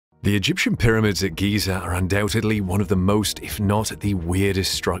The Egyptian pyramids at Giza are undoubtedly one of the most, if not the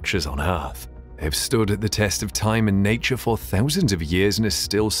weirdest structures on Earth. They have stood the test of time and nature for thousands of years and are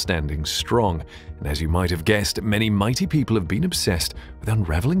still standing strong. And as you might have guessed, many mighty people have been obsessed with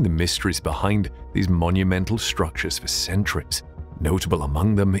unraveling the mysteries behind these monumental structures for centuries. Notable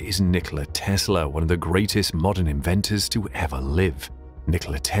among them is Nikola Tesla, one of the greatest modern inventors to ever live.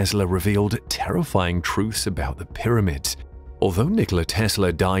 Nikola Tesla revealed terrifying truths about the pyramids. Although Nikola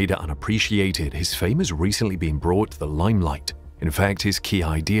Tesla died unappreciated, his fame has recently been brought to the limelight. In fact, his key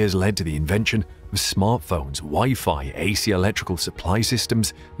ideas led to the invention of smartphones, Wi-Fi, AC electrical supply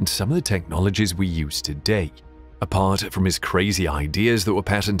systems, and some of the technologies we use today. Apart from his crazy ideas that were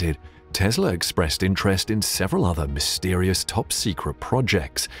patented, Tesla expressed interest in several other mysterious top-secret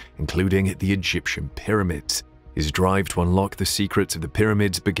projects, including the Egyptian pyramids. His drive to unlock the secrets of the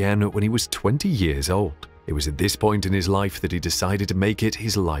pyramids began when he was 20 years old. It was at this point in his life that he decided to make it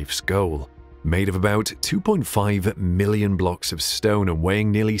his life's goal. Made of about 2.5 million blocks of stone and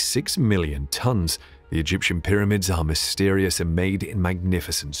weighing nearly 6 million tons, the Egyptian pyramids are mysterious and made in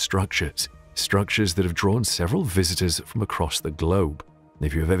magnificent structures that have drawn several visitors from across the globe.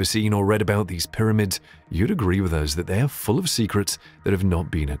 If you have ever seen or read about these pyramids, you'd agree with us that they are full of secrets that have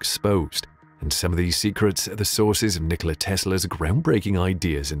not been exposed. And some of these secrets are the sources of Nikola Tesla's groundbreaking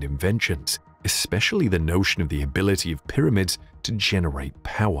ideas and inventions, especially the notion of the ability of pyramids to generate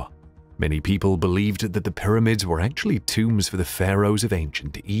power. Many people believed that the pyramids were actually tombs for the pharaohs of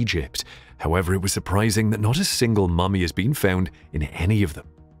ancient Egypt. However, it was surprising that not a single mummy has been found in any of them.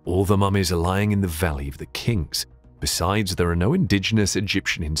 All the mummies are lying in the Valley of the Kings. Besides, there are no indigenous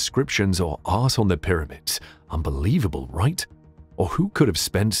Egyptian inscriptions or art on the pyramids. Unbelievable, right? Or who could have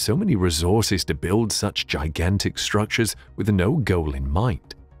spent so many resources to build such gigantic structures with no goal in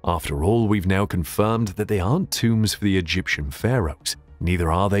mind? After all, we've now confirmed that they aren't tombs for the Egyptian pharaohs.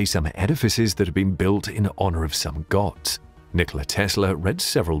 Neither are they some edifices that have been built in honor of some gods. Nikola Tesla read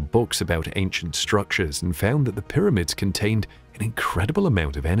several books about ancient structures and found that the pyramids contained an incredible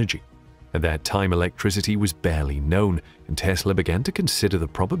amount of energy. At that time, electricity was barely known, and Tesla began to consider the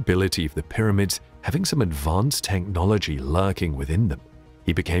probability of the pyramids having some advanced technology lurking within them.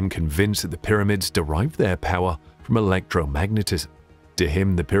 He became convinced that the pyramids derived their power from electromagnetism. To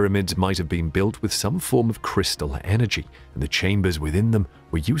him, the pyramids might have been built with some form of crystal energy, and the chambers within them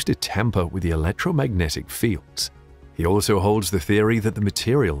were used to tamper with the electromagnetic fields. He also holds the theory that the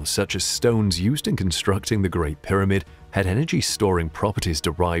materials, such as stones used in constructing the Great Pyramid, had energy-storing properties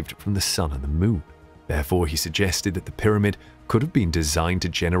derived from the sun and the moon. Therefore, he suggested that the pyramid could have been designed to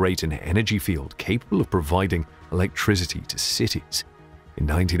generate an energy field capable of providing electricity to cities. In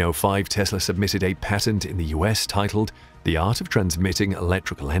 1905, Tesla submitted a patent in the US titled "The Art of Transmitting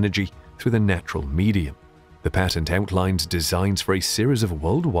Electrical Energy Through the Natural Medium." The patent outlines designs for a series of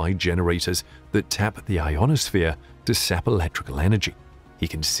worldwide generators that tap the ionosphere to sap electrical energy. He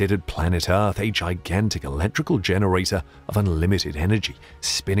considered planet Earth a gigantic electrical generator of unlimited energy,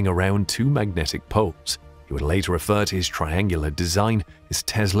 spinning around two magnetic poles. He would later refer to his triangular design as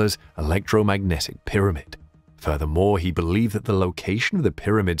Tesla's electromagnetic pyramid. Furthermore, he believed that the location of the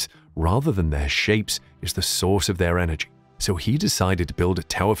pyramids, rather than their shapes, is the source of their energy. So he decided to build a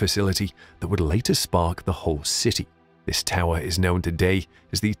tower facility that would later spark the whole city. This tower is known today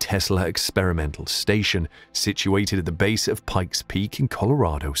as the Tesla Experimental Station, situated at the base of Pikes Peak in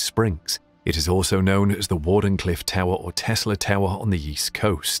Colorado Springs. It is also known as the Wardenclyffe Tower or Tesla Tower on the East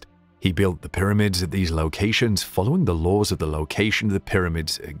Coast. He built the pyramids at these locations following the laws of the location of the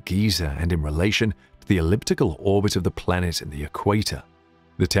pyramids at Giza and in relation to the elliptical orbit of the planet and the equator.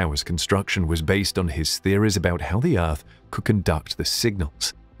 The tower's construction was based on his theories about how the Earth could conduct the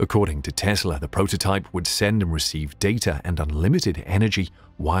signals. According to Tesla, the prototype would send and receive data and unlimited energy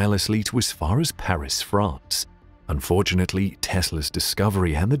wirelessly to as far as Paris, France. Unfortunately, Tesla's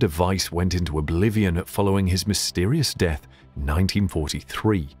discovery and the device went into oblivion following his mysterious death in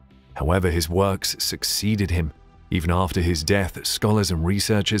 1943. However, his works succeeded him. Even after his death, scholars and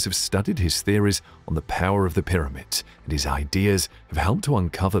researchers have studied his theories on the power of the pyramids, and his ideas have helped to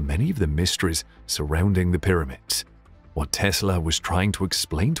uncover many of the mysteries surrounding the pyramids. What Tesla was trying to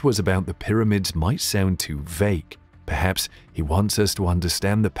explain to us about the pyramids might sound too vague. Perhaps he wants us to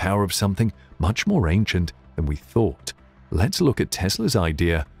understand the power of something much more ancient than we thought. Let's look at Tesla's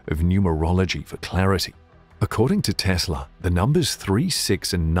idea of numerology for clarity. According to Tesla, the numbers 3,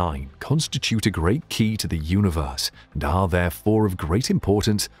 6, and 9 constitute a great key to the universe and are therefore of great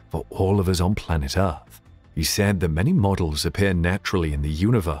importance for all of us on planet Earth. He said that many models appear naturally in the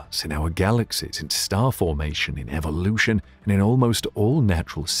universe, in our galaxies, in star formation, in evolution, and in almost all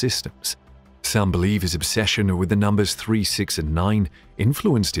natural systems. Some believe his obsession with the numbers 3, 6, and 9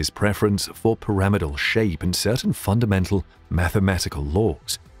 influenced his preference for pyramidal shape and certain fundamental mathematical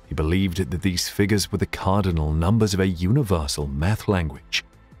laws. He believed that these figures were the cardinal numbers of a universal math language,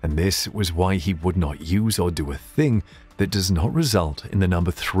 and this was why he would not use or do a thing that does not result in the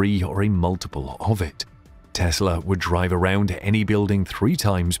number 3 or a multiple of it. Tesla would drive around any building 3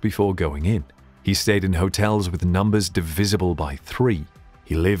 times before going in. He stayed in hotels with numbers divisible by 3.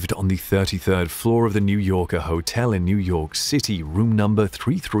 He lived on the 33rd floor of the New Yorker Hotel in New York City, room number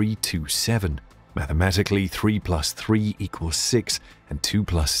 3327. Mathematically, 3 plus 3 equals 6, and 2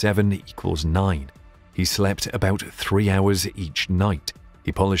 plus 7 equals 9. He slept about 3 hours each night.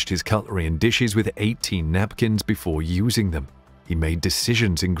 He polished his cutlery and dishes with 18 napkins before using them. He made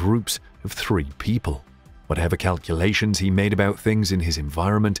decisions in groups of 3 people. Whatever calculations he made about things in his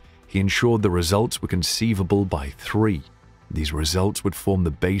environment, he ensured the results were conceivable by 3. These results would form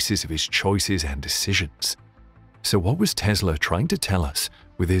the basis of his choices and decisions. So what was Tesla trying to tell us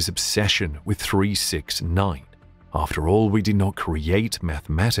with his obsession with 3, 6, 9? After all, we did not create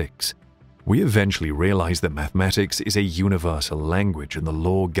mathematics. We eventually realized that mathematics is a universal language and the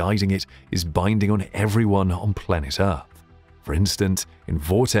law guiding it is binding on everyone on planet Earth. For instance, in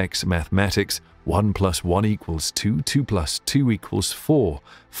vortex mathematics, 1 plus 1 equals 2, 2 plus 2 equals 4,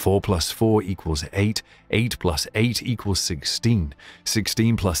 4 plus 4 equals 8, 8 plus 8 equals 16,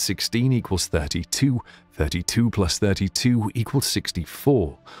 16 plus 16 equals 32, 32 plus 32 equals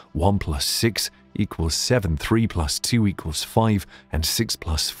 64, 1 plus 6 equals 7, 3 plus 2 equals 5, and 6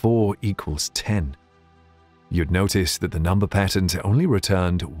 plus 4 equals 10. You'd notice that the number patterns only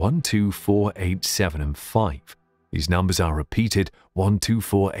returned 1, 2, 4, 8, 7, and 5. These numbers are repeated 1, 2,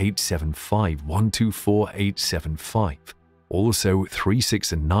 4, 8, 7, 5, 1, 2, 4, 8, 7, 5. Also, 3,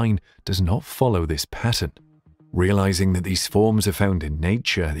 6, and 9 does not follow this pattern. Realizing that these forms are found in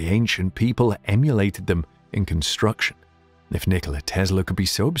nature, the ancient people emulated them in construction. If Nikola Tesla could be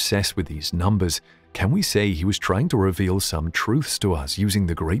so obsessed with these numbers, can we say he was trying to reveal some truths to us using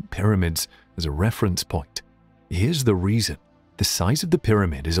the Great Pyramids as a reference point? Here's the reason. The size of the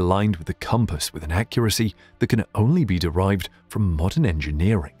pyramid is aligned with the compass with an accuracy that can only be derived from modern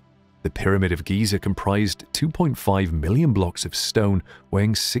engineering. The Pyramid of Giza comprised 2.5 million blocks of stone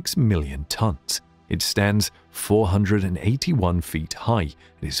weighing 6 million tons. It stands 481 feet high, and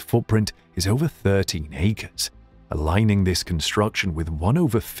its footprint is over 13 acres. Aligning this construction with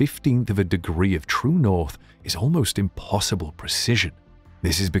 1/15th of a degree of true north is almost impossible precision.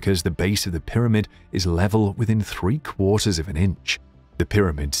 This is because the base of the pyramid is level within 3/4 of an inch. The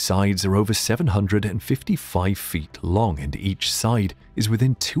pyramid's sides are over 755 feet long and each side is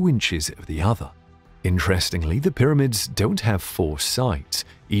within 2 inches of the other. Interestingly, the pyramids don't have 4 sides.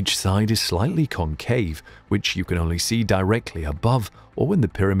 Each side is slightly concave, which you can only see directly above or when the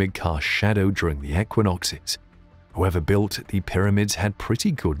pyramid casts shadow during the equinoxes. Whoever built the pyramids had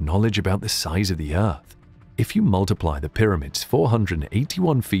pretty good knowledge about the size of the Earth. If you multiply the pyramid's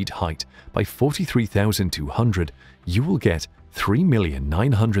 481 feet height by 43,200, you will get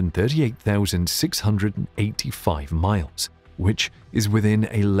 3,938,685 miles, which is within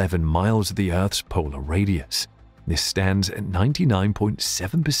 11 miles of the Earth's polar radius. This stands at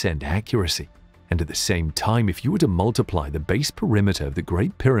 99.7% accuracy. And at the same time, if you were to multiply the base perimeter of the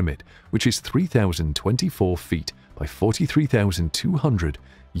Great Pyramid, which is 3,024 feet by 43,200,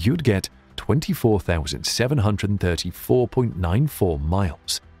 you'd get 24,734.94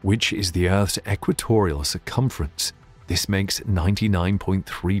 miles, which is the Earth's equatorial circumference. This makes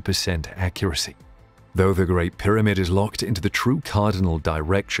 99.3% accuracy. Though the Great Pyramid is locked into the true cardinal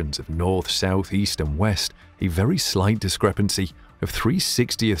directions of north, south, east, and west, a very slight discrepancy of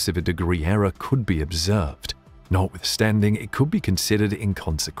 3/60ths of a degree error could be observed. Notwithstanding, it could be considered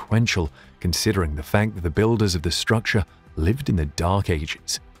inconsequential, considering the fact that the builders of the structure lived in the Dark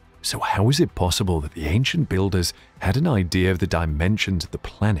Ages. So how is it possible that the ancient builders had an idea of the dimensions of the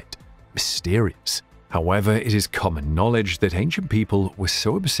planet? Mysterious. However, it is common knowledge that ancient people were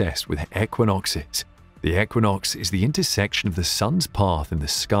so obsessed with equinoxes. The equinox is the intersection of the sun's path in the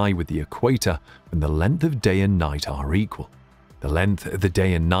sky with the equator when the length of day and night are equal. The length of the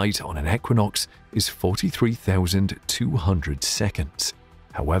day and night on an equinox is 43,200 seconds.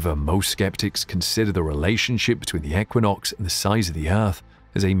 However, most skeptics consider the relationship between the equinox and the size of the Earth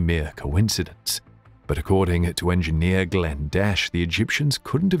as a mere coincidence. But according to engineer Glenn Dash, the Egyptians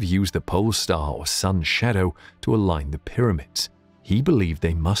couldn't have used the pole star or sun shadow to align the pyramids. He believed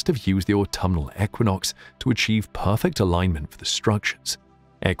they must have used the autumnal equinox to achieve perfect alignment for the structures.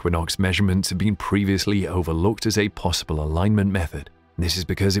 Equinox measurements have been previously overlooked as a possible alignment method. This is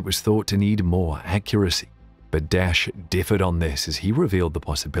because it was thought to need more accuracy. But Dash differed on this as he revealed the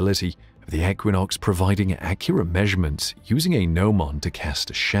possibility of the equinox, providing accurate measurements using a gnomon to cast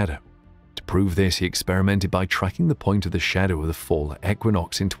a shadow. To prove this, he experimented by tracking the point of the shadow of the fall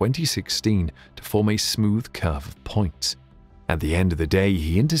equinox in 2016 to form a smooth curve of points. At the end of the day,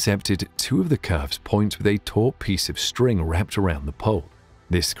 he intercepted two of the curve's points with a taut piece of string wrapped around the pole.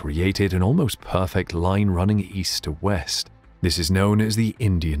 This created an almost perfect line running east to west. This is known as the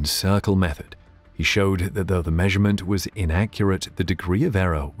Indian circle method. He showed that though the measurement was inaccurate, the degree of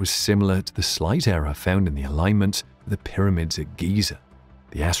error was similar to the slight error found in the alignments of the pyramids at Giza.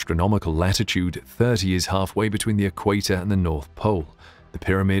 The astronomical latitude, 30, is halfway between the equator and the North Pole. The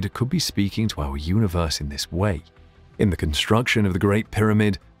pyramid could be speaking to our universe in this way. In the construction of the Great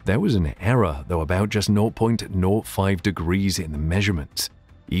Pyramid, there was an error, though about just 0.05 degrees in the measurements.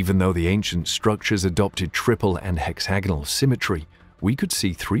 Even though the ancient structures adopted triple and hexagonal symmetry, we could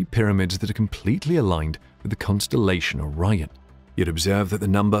see three pyramids that are completely aligned with the constellation Orion. You'd observe that the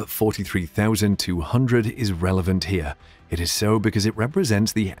number 43,200 is relevant here. It is so because it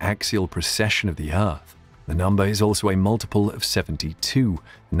represents the axial precession of the Earth. The number is also a multiple of 72,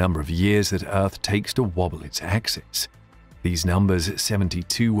 the number of years that Earth takes to wobble its axis. These numbers,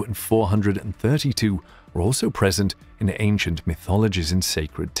 72 and 432, are also present in ancient mythologies and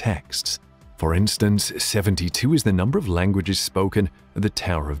sacred texts. For instance, 72 is the number of languages spoken at the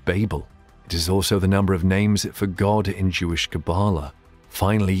Tower of Babel. It is also the number of names for God in Jewish Kabbalah.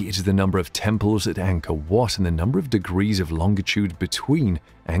 Finally, it is the number of temples at Angkor Wat and the number of degrees of longitude between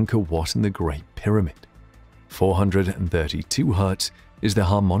Angkor Wat and the Great Pyramid. 432 Hz is the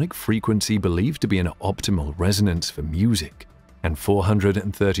harmonic frequency believed to be an optimal resonance for music, and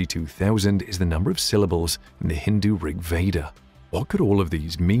 432,000 is the number of syllables in the Hindu Rig Veda. What could all of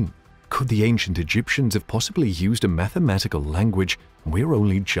these mean? Could the ancient Egyptians have possibly used a mathematical language and we're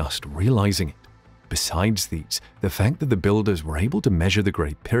only just realizing it? Besides these, the fact that the builders were able to measure the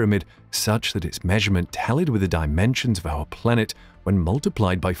Great Pyramid such that its measurement tallied with the dimensions of our planet when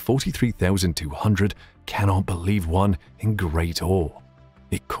multiplied by 43,200 cannot believe one in great awe.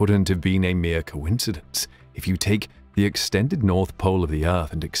 It couldn't have been a mere coincidence. If you take the extended North Pole of the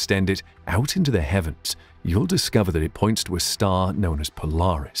Earth and extend it out into the heavens, you'll discover that it points to a star known as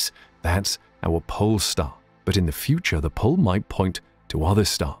Polaris. That's our pole star, but in the future the pole might point to other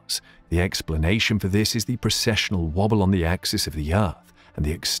stars. The explanation for this is the precessional wobble on the axis of the Earth, and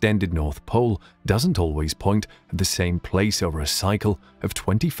the extended North Pole doesn't always point at the same place over a cycle of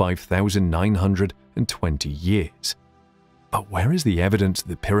 25,920 years. But where is the evidence that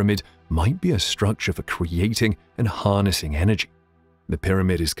the pyramid might be a structure for creating and harnessing energy? The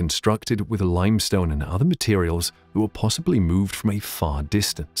pyramid is constructed with limestone and other materials that were possibly moved from a far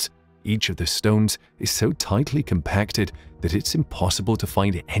distance. Each of the stones is so tightly compacted that it's impossible to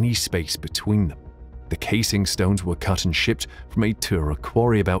find any space between them. The casing stones were cut and shipped from a Tura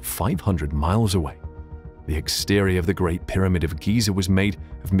quarry about 500 miles away. The exterior of the Great Pyramid of Giza was made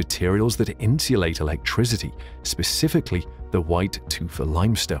of materials that insulate electricity, specifically the white tufa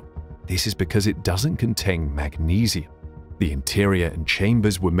limestone. This is because it doesn't contain magnesium. The interior and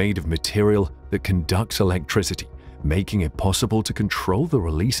chambers were made of material that conducts electricity, making it possible to control the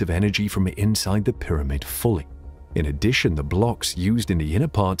release of energy from inside the pyramid fully. In addition, the blocks used in the inner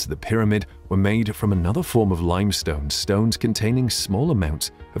parts of the pyramid were made from another form of limestone stones containing small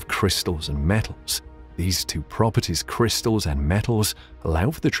amounts of crystals and metals. These two properties, crystals and metals,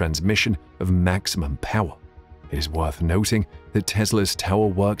 allow for the transmission of maximum power. It is worth noting that Tesla's tower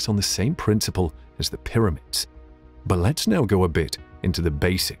works on the same principle as the pyramids. But let's now go a bit into the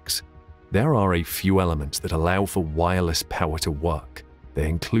basics. There are a few elements that allow for wireless power to work. They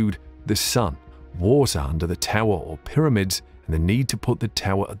include the sun, water under the tower or pyramids, and the need to put the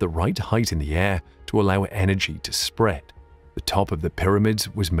tower at the right height in the air to allow energy to spread. The top of the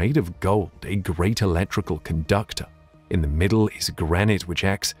pyramids was made of gold, a great electrical conductor. In the middle is granite, which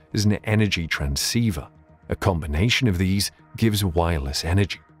acts as an energy transceiver. A combination of these gives wireless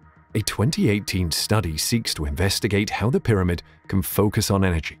energy. A 2018 study seeks to investigate how the pyramid can focus on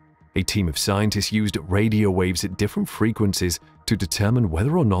energy. A team of scientists used radio waves at different frequencies to determine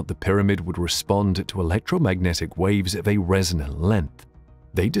whether or not the pyramid would respond to electromagnetic waves of a resonant length.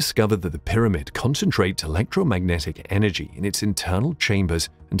 They discovered that the pyramid concentrates electromagnetic energy in its internal chambers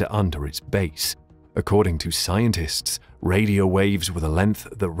and under its base. According to scientists, radio waves with a length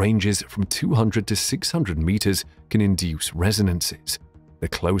that ranges from 200 to 600 meters can induce resonances. The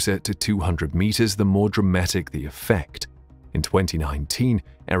closer to 200 meters, the more dramatic the effect. In 2019,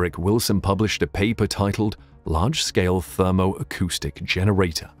 Eric Wilson published a paper titled Large-Scale Thermoacoustic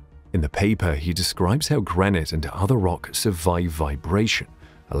Generator. In the paper, he describes how granite and other rock survive vibration.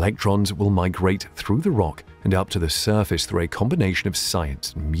 Electrons will migrate through the rock and up to the surface through a combination of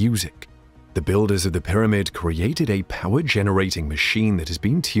science and music. The builders of the pyramid created a power-generating machine that has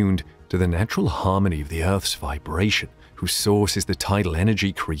been tuned to the natural harmony of the Earth's vibration, whose source is the tidal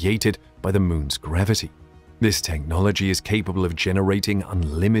energy created by the moon's gravity. This technology is capable of generating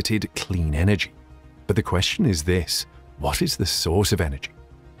unlimited clean energy. But the question is this: what is the source of energy?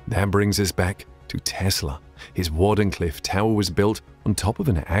 That brings us back to Tesla. His Wardenclyffe Tower was built on top of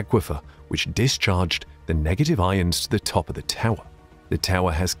an aquifer which discharged the negative ions to the top of the tower. The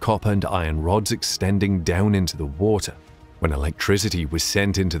tower has copper and iron rods extending down into the water. When electricity was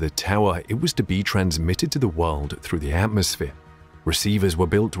sent into the tower, it was to be transmitted to the world through the atmosphere. Receivers were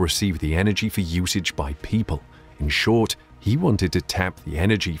built to receive the energy for usage by people. In short, he wanted to tap the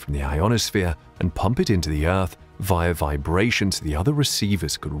energy from the ionosphere and pump it into the Earth via vibration so the other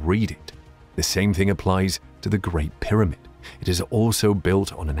receivers could read it. The same thing applies to the Great Pyramid. It is also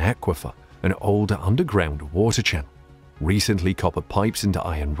built on an aquifer, an old underground water channel. Recently, copper pipes and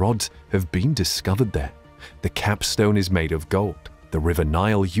iron rods have been discovered there. The capstone is made of gold. The River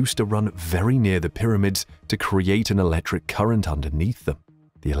Nile used to run very near the pyramids to create an electric current underneath them.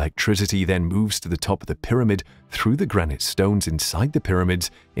 The electricity then moves to the top of the pyramid through the granite stones inside the pyramids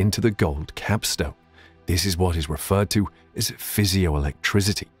into the gold capstone. This is what is referred to as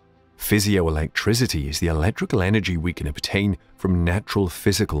physioelectricity. Physioelectricity is the electrical energy we can obtain from natural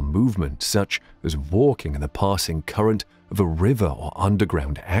physical movement, such as walking in the passing current of a river or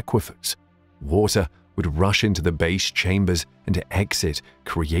underground aquifers. Water would rush into the base chambers and exit,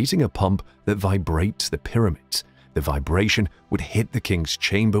 creating a pump that vibrates the pyramids. The vibration would hit the king's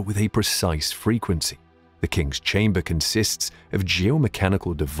chamber with a precise frequency. The king's chamber consists of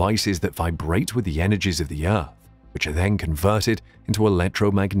geomechanical devices that vibrate with the energies of the Earth, which are then converted into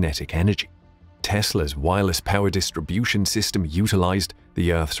electromagnetic energy. Tesla's wireless power distribution system utilized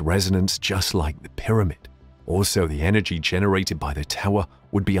the Earth's resonance just like the pyramid. Also, the energy generated by the tower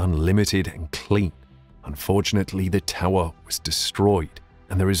would be unlimited and clean. Unfortunately, the tower was destroyed,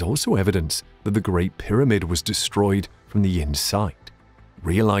 and there is also evidence that the Great Pyramid was destroyed from the inside.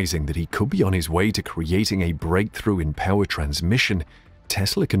 Realizing that he could be on his way to creating a breakthrough in power transmission,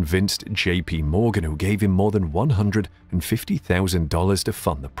 Tesla convinced J.P. Morgan, who gave him more than $150,000 to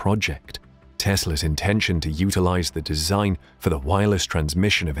fund the project. Tesla's intention to utilize the design for the wireless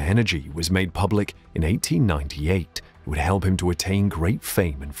transmission of energy was made public in 1898. It would help him to attain great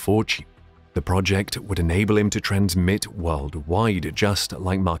fame and fortune. The project would enable him to transmit worldwide, just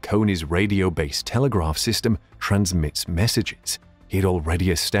like Marconi's radio-based telegraph system transmits messages. He had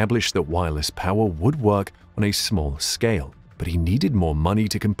already established that wireless power would work on a small scale, but he needed more money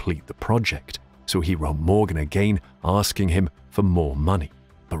to complete the project, so he wrote Morgan again asking him for more money.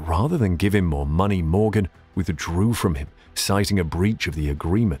 But rather than give him more money, Morgan withdrew from him, citing a breach of the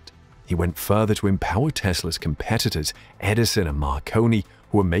agreement. He went further to empower Tesla's competitors, Edison and Marconi,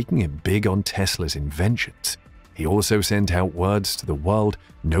 who were making it big on Tesla's inventions. He also sent out words to the world,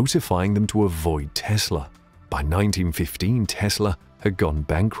 notifying them to avoid Tesla. By 1915, Tesla had gone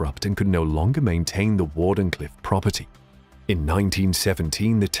bankrupt and could no longer maintain the Wardenclyffe property. In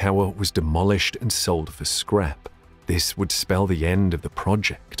 1917, the tower was demolished and sold for scrap. This would spell the end of the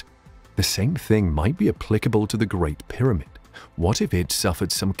project. The same thing might be applicable to the Great Pyramid. What if it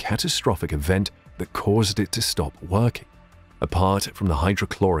suffered some catastrophic event that caused it to stop working? Apart from the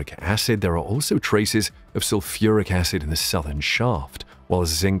hydrochloric acid, there are also traces of sulfuric acid in the southern shaft, while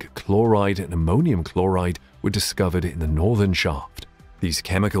zinc chloride and ammonium chloride were discovered in the northern shaft. These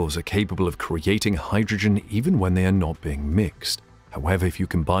chemicals are capable of creating hydrogen even when they are not being mixed. However, if you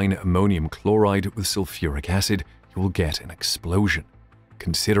combine ammonium chloride with sulfuric acid, you will get an explosion.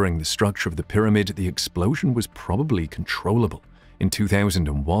 Considering the structure of the pyramid, the explosion was probably controllable. In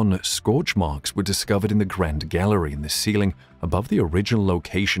 2001, scorch marks were discovered in the Grand Gallery in the ceiling above the original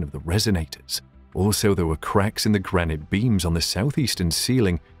location of the resonators. Also, there were cracks in the granite beams on the southeastern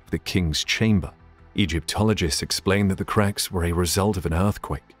ceiling of the king's chamber. Egyptologists explained that the cracks were a result of an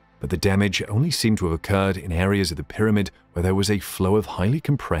earthquake, but the damage only seemed to have occurred in areas of the pyramid where there was a flow of highly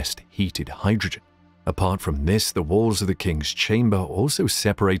compressed, heated hydrogen. Apart from this, the walls of the king's chamber also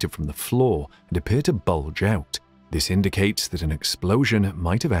separated from the floor and appear to bulge out. This indicates that an explosion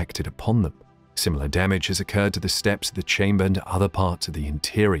might have acted upon them. Similar damage has occurred to the steps of the chamber and other parts of the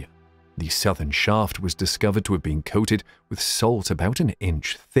interior. The southern shaft was discovered to have been coated with salt about an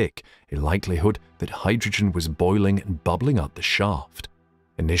inch thick, a likelihood that hydrogen was boiling and bubbling up the shaft.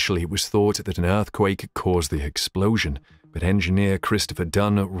 Initially, it was thought that an earthquake caused the explosion, but engineer Christopher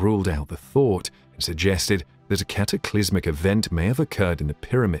Dunn ruled out the thought and suggested that a cataclysmic event may have occurred in the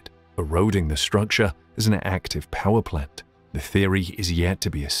pyramid, eroding the structure as an active power plant. The theory is yet to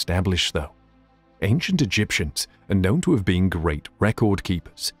be established, though. Ancient Egyptians are known to have been great record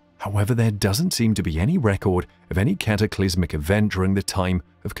keepers. However, there doesn't seem to be any record of any cataclysmic event during the time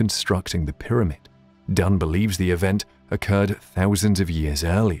of constructing the pyramid. Dunn believes the event occurred thousands of years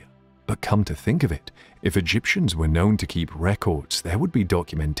earlier. But come to think of it, if Egyptians were known to keep records, there would be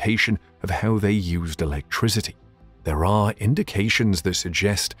documentation of how they used electricity. There are indications that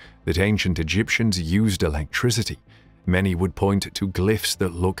suggest that ancient Egyptians used electricity. Many would point to glyphs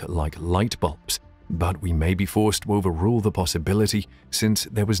that look like light bulbs, but we may be forced to overrule the possibility since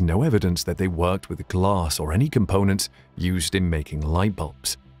there was no evidence that they worked with glass or any components used in making light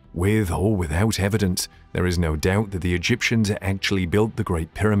bulbs. With or without evidence, there is no doubt that the Egyptians actually built the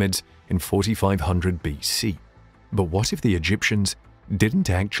Great Pyramids in 4500 BC. But what if the Egyptians didn't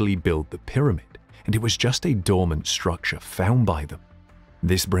actually build the pyramid, and it was just a dormant structure found by them?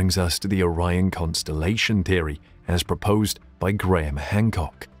 This brings us to the Orion constellation theory, as proposed by Graham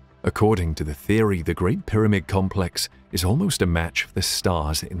Hancock. According to the theory, the Great Pyramid complex is almost a match for the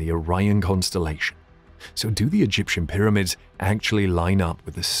stars in the Orion constellation. So do the Egyptian pyramids actually line up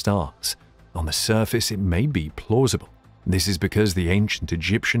with the stars? On the surface, it may be plausible. This is because the ancient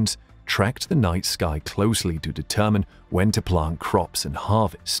Egyptians tracked the night sky closely to determine when to plant crops and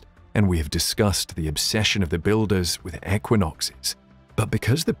harvest, and we have discussed the obsession of the builders with equinoxes. But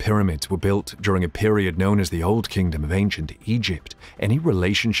because the pyramids were built during a period known as the Old Kingdom of Ancient Egypt, any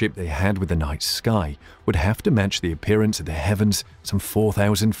relationship they had with the night sky would have to match the appearance of the heavens some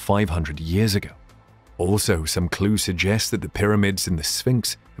 4,500 years ago. Also, some clues suggest that the pyramids and the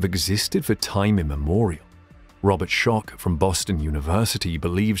Sphinx have existed for time immemorial. Robert Schoch from Boston University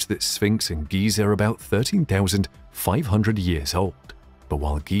believes that Sphinx and Giza are about 13,500 years old. But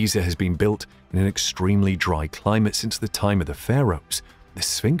while Giza has been built in an extremely dry climate since the time of the pharaohs, the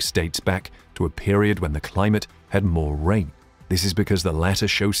Sphinx dates back to a period when the climate had more rain. This is because the latter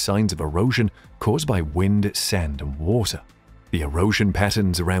shows signs of erosion caused by wind, sand, and water. The erosion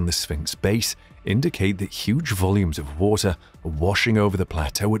patterns around the Sphinx base indicate that huge volumes of water are washing over the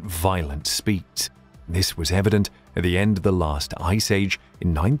plateau at violent speeds. This was evident at the end of the last ice age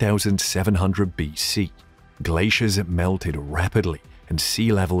in 9700 BC. Glaciers melted rapidly, and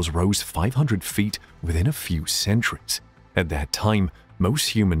sea levels rose 500 feet within a few centuries. At that time,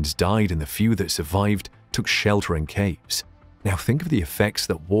 most humans died and the few that survived took shelter in caves. Now think of the effects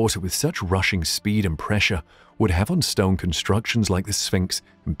that water with such rushing speed and pressure would have on stone constructions like the Sphinx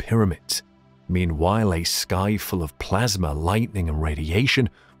and pyramids. Meanwhile, a sky full of plasma, lightning, and radiation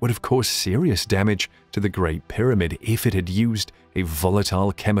would have caused serious damage to the Great Pyramid if it had used a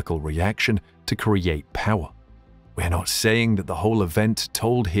volatile chemical reaction to create power. We're not saying that the whole event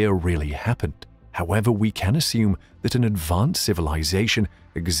told here really happened. However, we can assume that an advanced civilization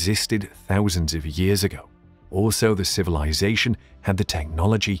existed thousands of years ago. Also, the civilization had the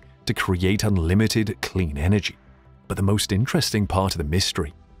technology to create unlimited clean energy. But the most interesting part of the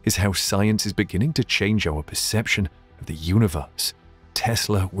mystery is how science is beginning to change our perception of the universe.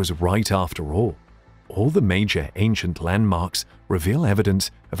 Tesla was right after all. All the major ancient landmarks reveal evidence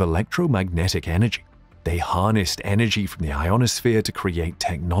of electromagnetic energy. They harnessed energy from the ionosphere to create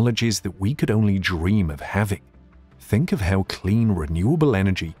technologies that we could only dream of having. Think of how clean, renewable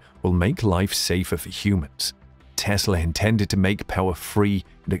energy will make life safer for humans. Tesla intended to make power free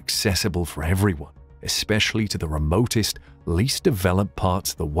and accessible for everyone, especially to the remotest, least developed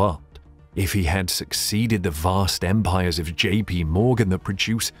parts of the world. If he had succeeded, the vast empires of J.P. Morgan that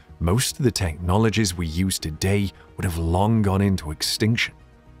produce most of the technologies we use today would have long gone into extinction.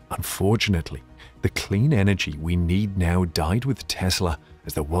 Unfortunately, the clean energy we need now died with Tesla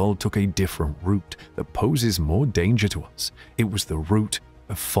as the world took a different route that poses more danger to us. It was the route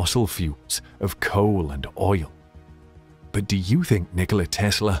of fossil fuels, of coal and oil. But do you think Nikola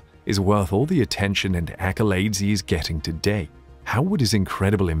Tesla is worth all the attention and accolades he is getting today? How would his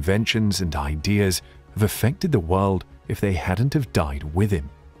incredible inventions and ideas have affected the world if they hadn't have died with him?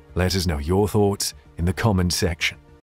 Let us know your thoughts in the comment section.